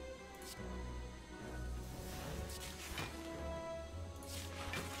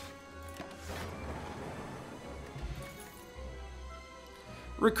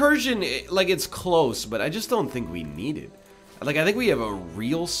 Recursion, like, it's close, but I just don't think we need it. Like, I think we have a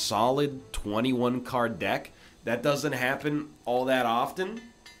real solid 21 card deck. That doesn't happen all that often.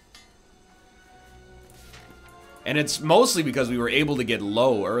 And it's mostly because we were able to get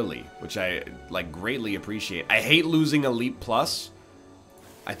low early, which I, like, greatly appreciate. I hate losing a Leap Plus.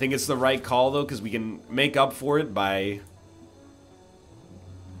 I think it's the right call, though, because we can make up for it by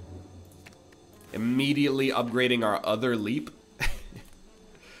immediately upgrading our other Leap.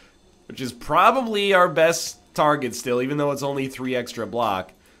 Which is probably our best target still, even though it's only 3 extra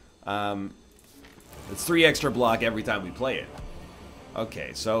block. It's 3 extra block every time we play it.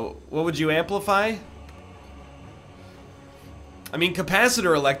 Okay, so what would you amplify? I mean,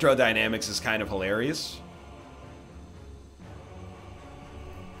 capacitor electrodynamics is kind of hilarious.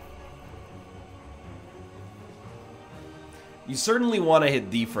 You certainly want to hit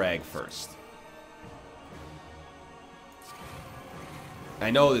defrag first. I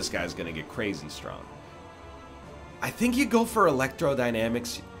know this guy's going to get crazy strong. I think you go for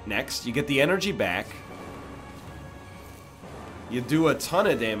electrodynamics next. You get the energy back. You do a ton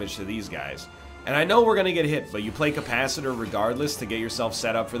of damage to these guys. And I know we're going to get hit, but you play capacitor regardless to get yourself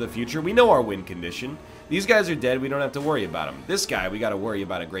set up for the future. We know our win condition. These guys are dead. We don't have to worry about them. This guy, we got to worry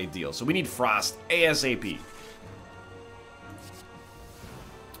about a great deal. So we need Frost ASAP.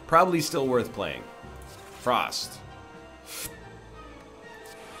 Probably still worth playing. Frost.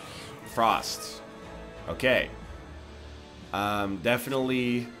 Frost. Okay.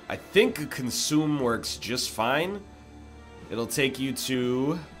 Definitely, I think Consume works just fine. It'll take you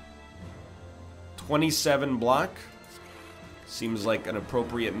to 27 block. Seems like an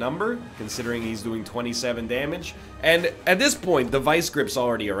appropriate number, considering he's doing 27 damage. And at this point, the Vice Grip's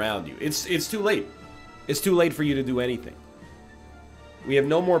already around you. It's too late. It's too late for you to do anything. We have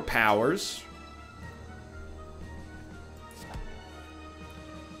no more powers.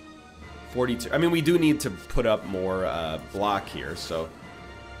 42. I mean, we do need to put up more block here, so.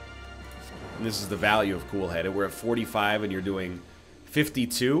 And this is the value of Cool Headed. We're at 45 and you're doing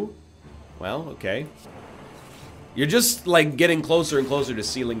 52. Well, okay. You're just, like, getting closer and closer to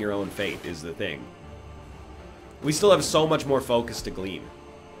sealing your own fate, is the thing. We still have so much more focus to glean.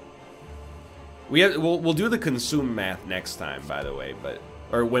 We'll do the Consume math next time, by the way, but.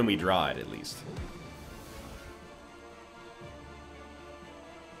 Or when we draw it, at least.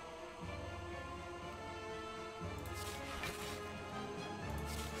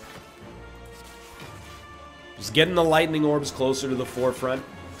 Just getting the lightning orbs closer to the forefront.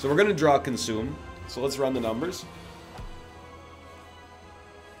 So we're going to draw Consume. So let's run the numbers.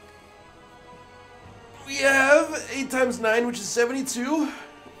 We have 8 times 9, which is 72.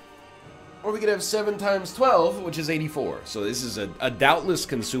 Or we could have 7 times 12, which is 84. So this is a doubtless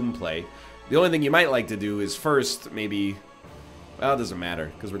Consume play. The only thing you might like to do is first, maybe... Well, it doesn't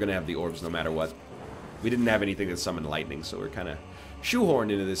matter, because we're going to have the orbs no matter what. We didn't have anything that summoned lightning, so we're kind of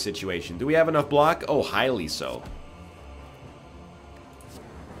shoehorned into this situation. Do we have enough block? Oh, highly so.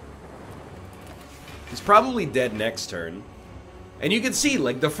 He's probably dead next turn. And you can see,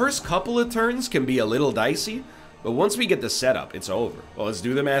 like, the first couple of turns can be a little dicey, but once we get the setup, it's over. Well, let's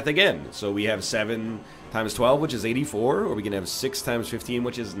do the math again. So we have 7 times 12, which is 84, or we can have 6 times 15,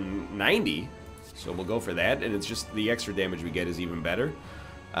 which is 90. So we'll go for that, and it's just the extra damage we get is even better.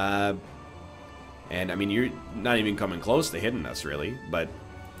 And, I mean, you're not even coming close to hitting us, really, but...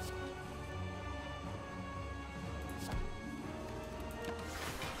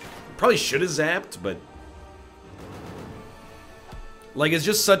 Probably should have zapped, but... Like, it's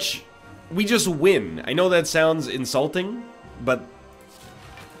just such... We just win. I know that sounds insulting, but...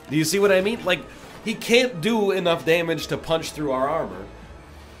 Do you see what I mean? Like, he can't do enough damage to punch through our armor.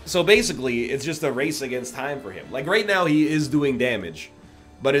 So basically, it's just a race against time for him. Like, right now, he is doing damage.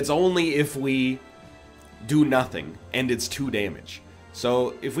 But it's only if we do nothing, and it's 2 damage.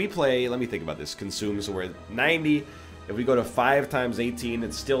 So, if we play... Let me think about this. Consume, so we're at 90. If we go to 5 times 18,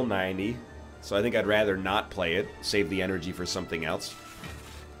 it's still 90. So I think I'd rather not play it. Save the energy for something else.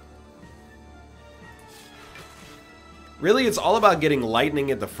 Really, it's all about getting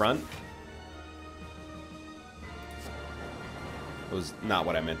lightning at the front. That was not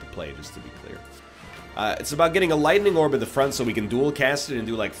what I meant to play, just to be clear. It's about getting a lightning orb at the front so we can dual cast it and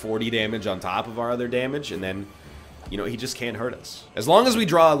do like 40 damage on top of our other damage. And then, you know, he just can't hurt us. As long as we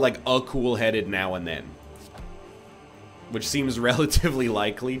draw like a cool-headed now and then. Which seems relatively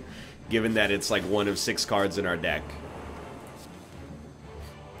likely, given that it's like 1 of 6 cards in our deck.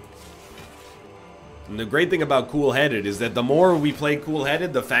 And the great thing about cool-headed is that the more we play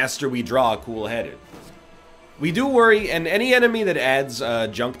cool-headed, the faster we draw cool-headed. We do worry, and any enemy that adds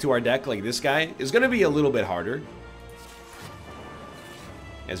junk to our deck, like this guy, is going to be a little bit harder.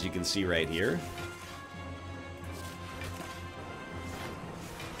 As you can see right here.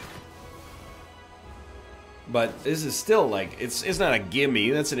 But this is still, like, it's not a gimme.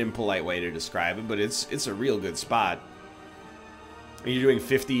 That's an impolite way to describe it, but it's a real good spot. Are you doing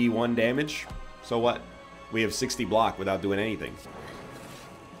 51 damage? So what? We have 60 block without doing anything.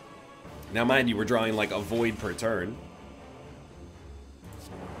 Now, mind you, we're drawing, like, a void per turn.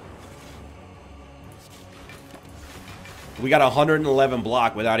 We got 111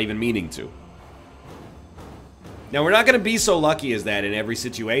 block without even meaning to. Now, we're not going to be so lucky as that in every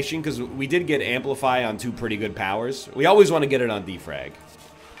situation, because we did get Amplify on 2 pretty good powers. We always want to get it on Defrag.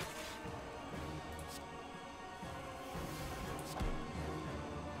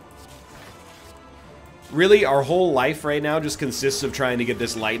 Really, our whole life right now just consists of trying to get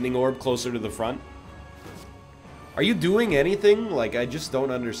this lightning orb closer to the front. Are you doing anything? Like, I just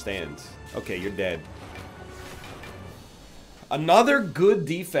don't understand. Okay, you're dead. Another good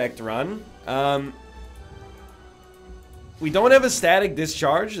defect run. We don't have a static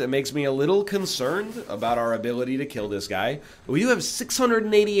discharge. That makes me a little concerned about our ability to kill this guy. But we do have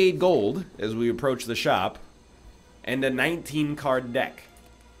 688 gold as we approach the shop. And a 19-card deck.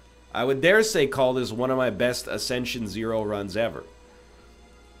 I would dare say call this one of my best Ascension 0 runs ever.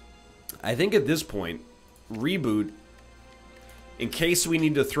 I think at this point, Reboot, in case we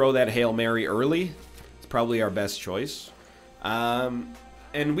need to throw that Hail Mary early, it's probably our best choice. And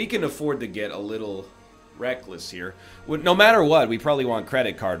we can afford to get a little reckless here. No matter what, we probably want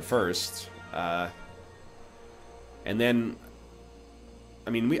credit card first. And then, I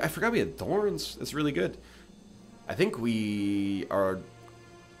mean, I forgot we had Thorns. That's really good. I think we are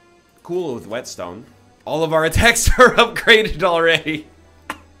cool with Whetstone. All of our attacks are upgraded already.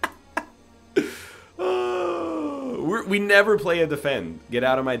 We never play a defend. Get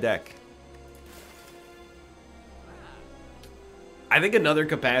out of my deck. I think another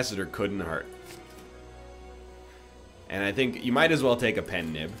capacitor couldn't hurt. And I think you might as well take a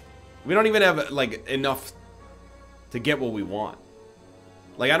pen nib. We don't even have, like, enough to get what we want.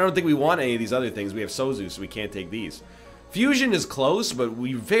 Like, I don't think we want any of these other things. We have Sozu, so we can't take these. Fusion is close, but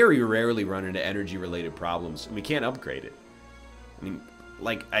we very rarely run into energy-related problems, and we can't upgrade it. I mean,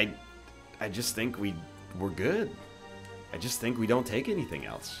 like, I just think we're good. I just think we don't take anything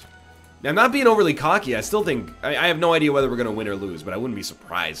else. Now, I'm not being overly cocky. I still think... I have no idea whether we're going to win or lose, but I wouldn't be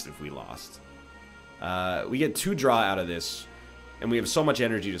surprised if we lost. We get 2 draw out of this, and we have so much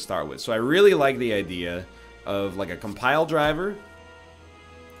energy to start with. So I really like the idea of like a compile driver.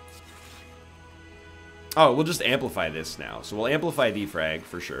 Oh, we'll just amplify this now. So we'll amplify defrag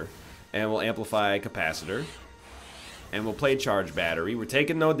for sure. And we'll amplify capacitor. And we'll play charge battery. We're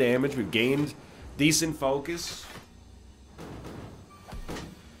taking no damage. We've gained decent focus.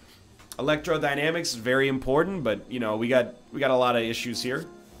 Electrodynamics is very important, but you know, we got a lot of issues here.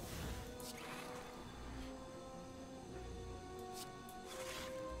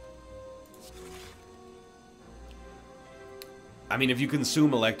 I mean, if you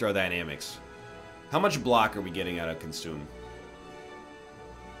consume electrodynamics, how much block are we getting out of consume?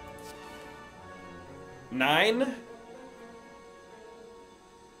 9?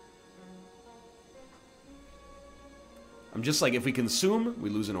 I'm just like, if we consume, we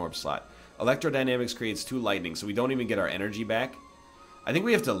lose an orb slot. Electrodynamics creates 2 lightning, so we don't even get our energy back. I think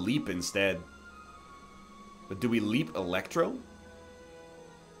we have to leap instead. But do we leap electro?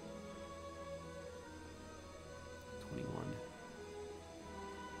 21.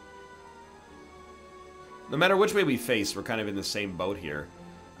 No matter which way we face, we're kind of in the same boat here.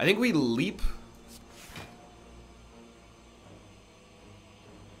 I think we leap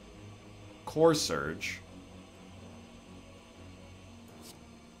Core Surge.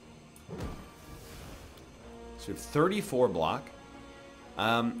 So we have 34 block.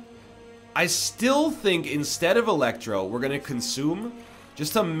 I still think instead of Electro, we're going to consume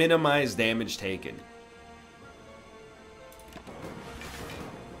just to minimize damage taken.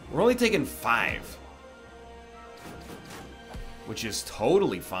 We're only taking 5. Which is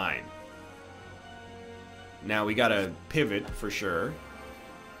totally fine. Now we got to pivot for sure.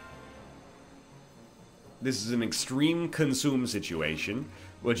 This is an extreme consume situation,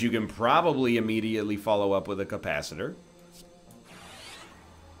 which you can probably immediately follow up with a capacitor.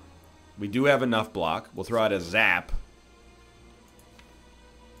 We do have enough block. We'll throw out a zap.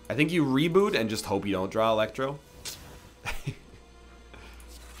 I think you reboot and just hope you don't draw Electro.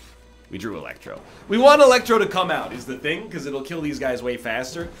 We drew Electro. We want Electro to come out is the thing, because it'll kill these guys way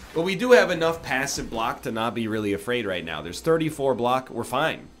faster. But we do have enough passive block to not be really afraid right now. There's 34 block. We're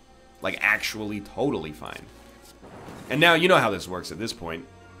fine. Like, actually totally fine. And now you know how this works at this point.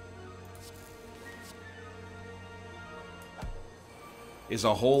 Is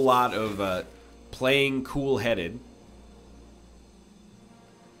a whole lot of playing cool-headed.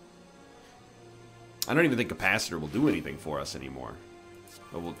 I don't even think capacitor will do anything for us anymore.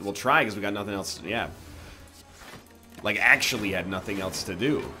 But we'll try because we got nothing else to, yeah. Like, actually had nothing else to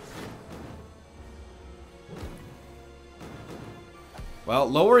do. Well,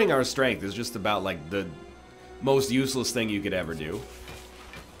 lowering our strength is just about, like, the most useless thing you could ever do.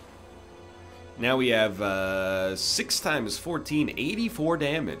 Now we have 6 times 14, 84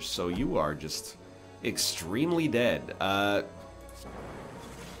 damage. So you are just extremely dead.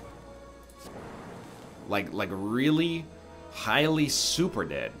 Like really highly super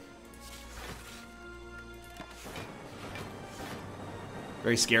dead.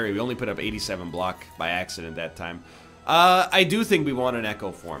 Very scary. We only put up 87 block by accident that time. I do think we want an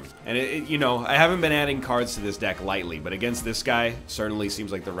Echo Form. And, you know, I haven't been adding cards to this deck lightly, but against this guy, certainly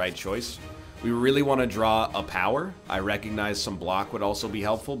seems like the right choice. We really want to draw a power. I recognize some block would also be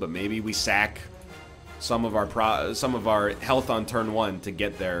helpful, but maybe we sack some of our health on turn 1 to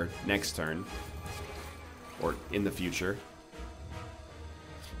get there next turn. Or in the future.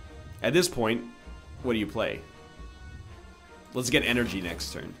 At this point, what do you play? Let's get energy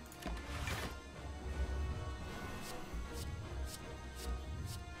next turn.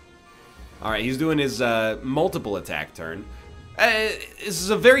 Alright, he's doing his multiple attack turn. This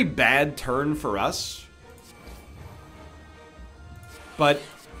is a very bad turn for us. But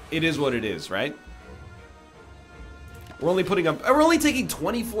it is what it is, right? We're only taking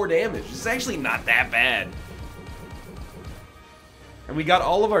 24 damage. This is actually not that bad. And we got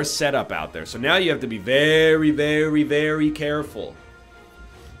all of our setup out there. So now you have to be very, very, very careful.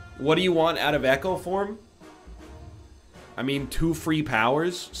 What do you want out of Echo Form? I mean, 2 free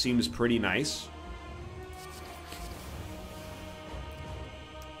powers seems pretty nice.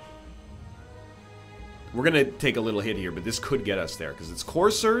 We're going to take a little hit here, but this could get us there. Because it's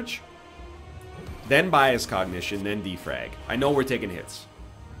Core Surge, then Bias Cognition, then Defrag. I know we're taking hits.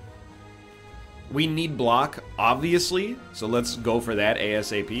 We need block, obviously, so let's go for that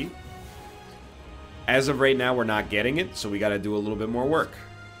ASAP. As of right now, we're not getting it, so we got to do a little bit more work.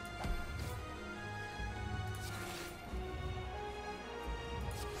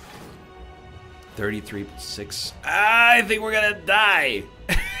 $33.6. I think we're gonna die.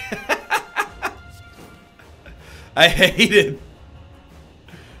 I hate it.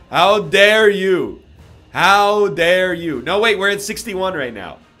 How dare you? How dare you? No, wait, we're at 61 right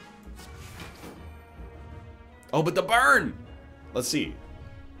now. Oh, but the burn! Let's see.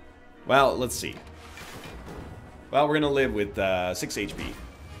 Well, let's see. Well, we're gonna live with 6 HP.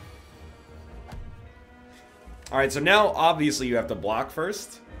 Alright, so now, obviously, you have to block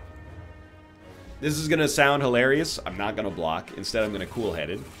first. This is gonna sound hilarious. I'm not gonna block. Instead, I'm gonna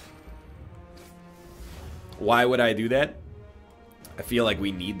cool-headed. Why would I do that? I feel like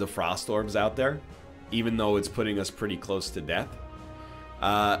we need the Frost Orbs out there, even though it's putting us pretty close to death.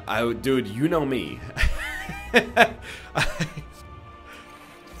 Dude, you know me.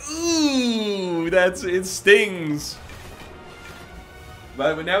 Ooh, it stings.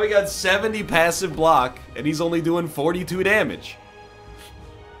 But now we got 70 passive block, and he's only doing 42 damage.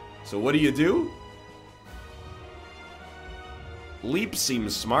 So what do? Leap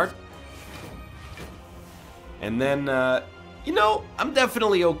seems smart. And then, you know, I'm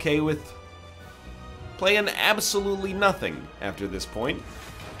definitely okay with playing absolutely nothing after this point.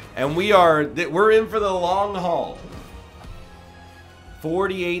 And we're in for the long haul.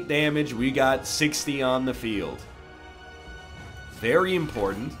 48 damage, we got 60 on the field. Very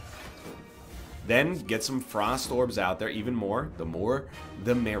important. Then get some Frost Orbs out there, even more. The more,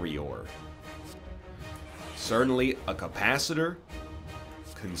 the merrier. Certainly a capacitor.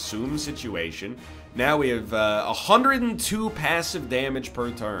 Consume situation. Now we have 102 passive damage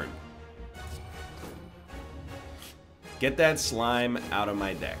per turn. Get that slime out of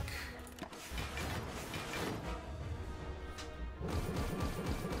my deck.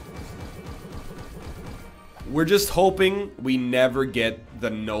 We're just hoping we never get the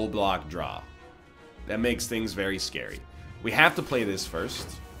no block draw. That makes things very scary. We have to play this first.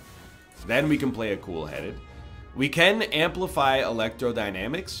 Then we can play a cool-headed. We can amplify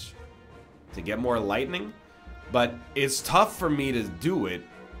electrodynamics to get more lightning, but it's tough for me to do it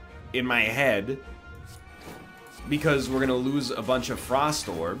in my head because we're gonna lose a bunch of Frost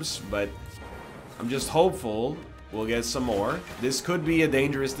Orbs, but I'm just hopeful we'll get some more. This could be a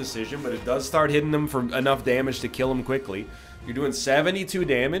dangerous decision, but it does start hitting them for enough damage to kill them quickly. You're doing 72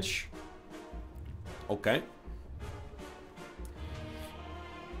 damage. Okay.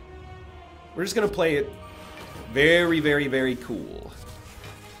 We're just gonna play it very, very, very cool.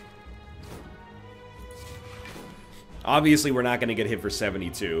 Obviously, we're not gonna get hit for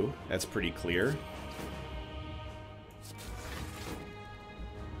 72. That's pretty clear.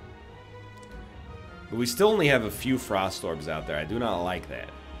 But we still only have a few Frost Orbs out there. I do not like that.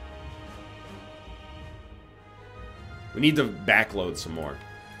 We need to backload some more.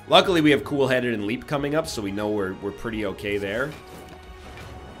 Luckily, we have Cool-Headed and Leap coming up, so we know we're pretty okay there.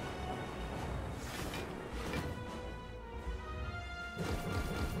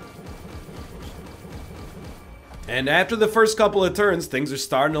 And after the first couple of turns, things are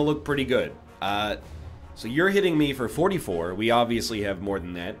starting to look pretty good. So you're hitting me for 44. We obviously have more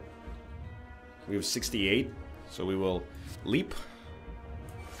than that. We have 68, so we will leap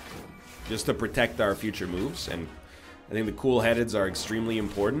just to protect our future moves, and I think the cool-headeds are extremely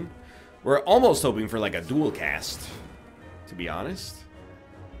important. We're almost hoping for like a dual cast, to be honest.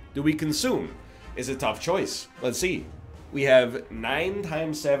 Do we consume? Is a tough choice. Let's see. We have 9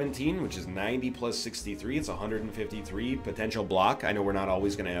 times 17, which is 90 plus 63. It's 153 potential block. I know we're not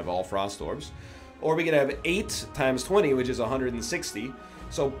always going to have all Frost Orbs. Or we could have 8 times 20, which is 160.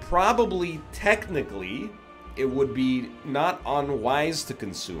 So probably, technically, it would be not unwise to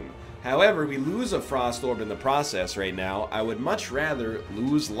consume. However, we lose a Frost Orb in the process right now. I would much rather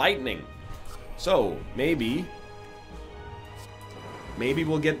lose Lightning. So, maybe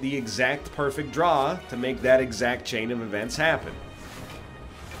we'll get the exact perfect draw to make that exact chain of events happen.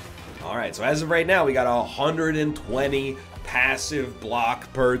 Alright, so as of right now, we got 120 passive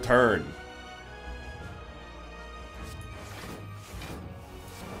block per turn.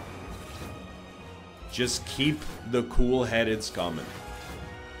 Just keep the cool-headeds coming.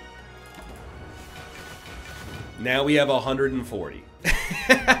 Now we have 140.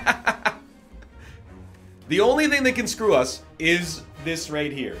 The only thing that can screw us is this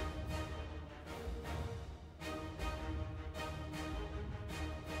right here.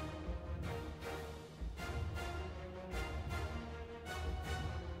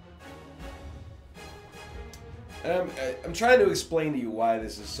 I'm trying to explain to you why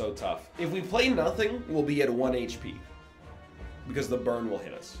this is so tough. If we play nothing, we'll be at 1 HP. Because the burn will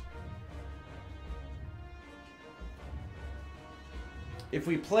hit us. If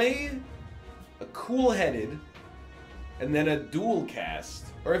we play a cool-headed and then a dual cast,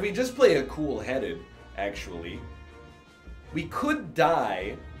 or if we just play a cool-headed, actually, we could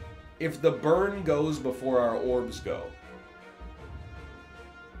die if the burn goes before our orbs go.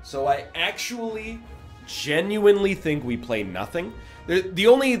 So I actually genuinely think we play nothing.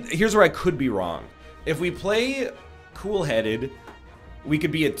 Here's where I could be wrong. If we play cool-headed, we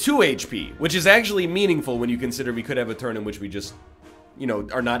could be at 2 HP, which is actually meaningful when you consider we could have a turn in which we just, you know,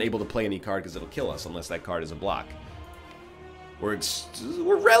 are not able to play any card because it'll kill us unless that card is a block. We're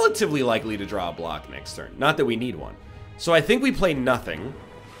relatively likely to draw a block next turn. Not that we need one. So I think we play nothing,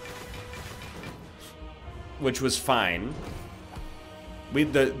 which was fine.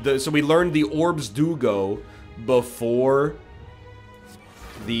 So we learned the orbs do go before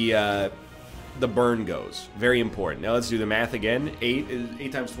the burn goes. Very important. Now let's do the math again.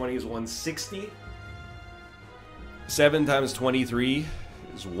 8 times 20 is 160. 7 times 23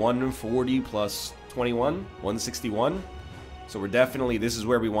 is 140 plus 21, 161. So we're definitely, this is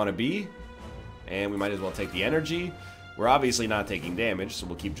where we want to be. And we might as well take the energy. We're obviously not taking damage, so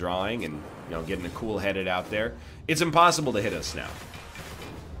we'll keep drawing and, you know, getting a cool-headed out there. It's impossible to hit us now.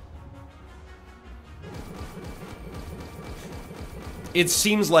 It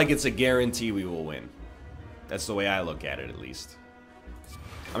seems like it's a guarantee we will win. That's the way I look at it, at least.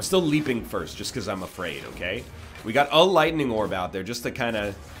 I'm still leaping first, just because I'm afraid, okay? We got a lightning orb out there just to kind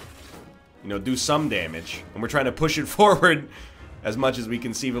of, you know, do some damage. And we're trying to push it forward as much as we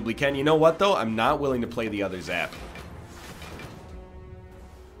conceivably can. You know what, though? I'm not willing to play the other zap.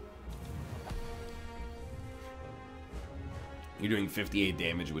 You're doing 58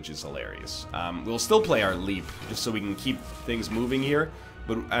 damage, which is hilarious. We'll still play our leap, just so we can keep things moving here.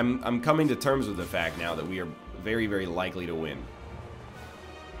 But I'm coming to terms with the fact now that we are very, very likely to win.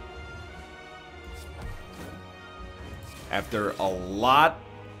 After a lot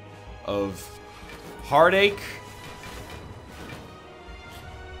of heartache,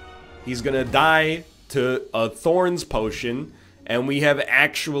 he's gonna die to a Thorns potion, and we have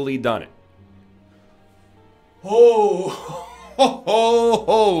actually done it. Oh! Ho, ho,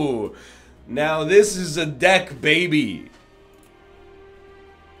 ho. Now this is a deck, baby.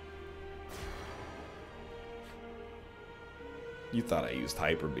 You thought I used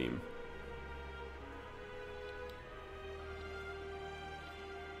Hyper Beam.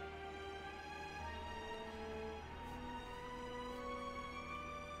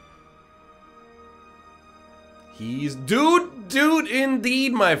 He's dude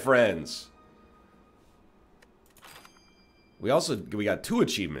indeed, my friends. We got 2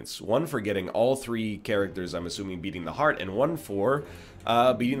 achievements. One for getting all 3 characters, I'm assuming, beating the heart, and one for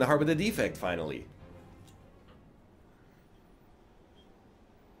beating the heart with a defect, finally.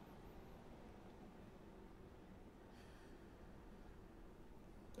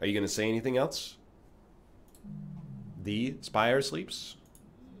 Are you going to say anything else? The Spire sleeps?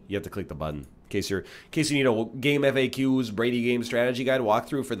 You have to click the button. In case you need a game FAQs, Brady game strategy guide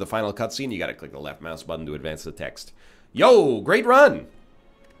walkthrough for the final cutscene, you got to click the left mouse button to advance the text. Yo, great run!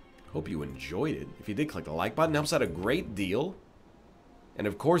 Hope you enjoyed it. If you did, click the like button. Helps out a great deal. And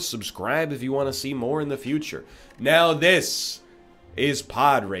of course, subscribe if you want to see more in the future. Now this is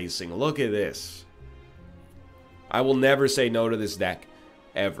pod racing. Look at this. I will never say no to this deck.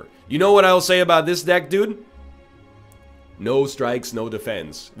 Ever. You know what I'll say about this deck, dude? No strikes, no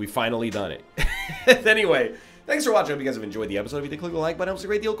defense. We've finally done it. Anyway, thanks for watching. I hope you guys have enjoyed the episode. If you did, click the like button. It helps a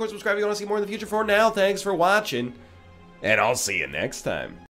great deal. Of course, subscribe if you want to see more in the future. For now, thanks for watching. And I'll see you next time.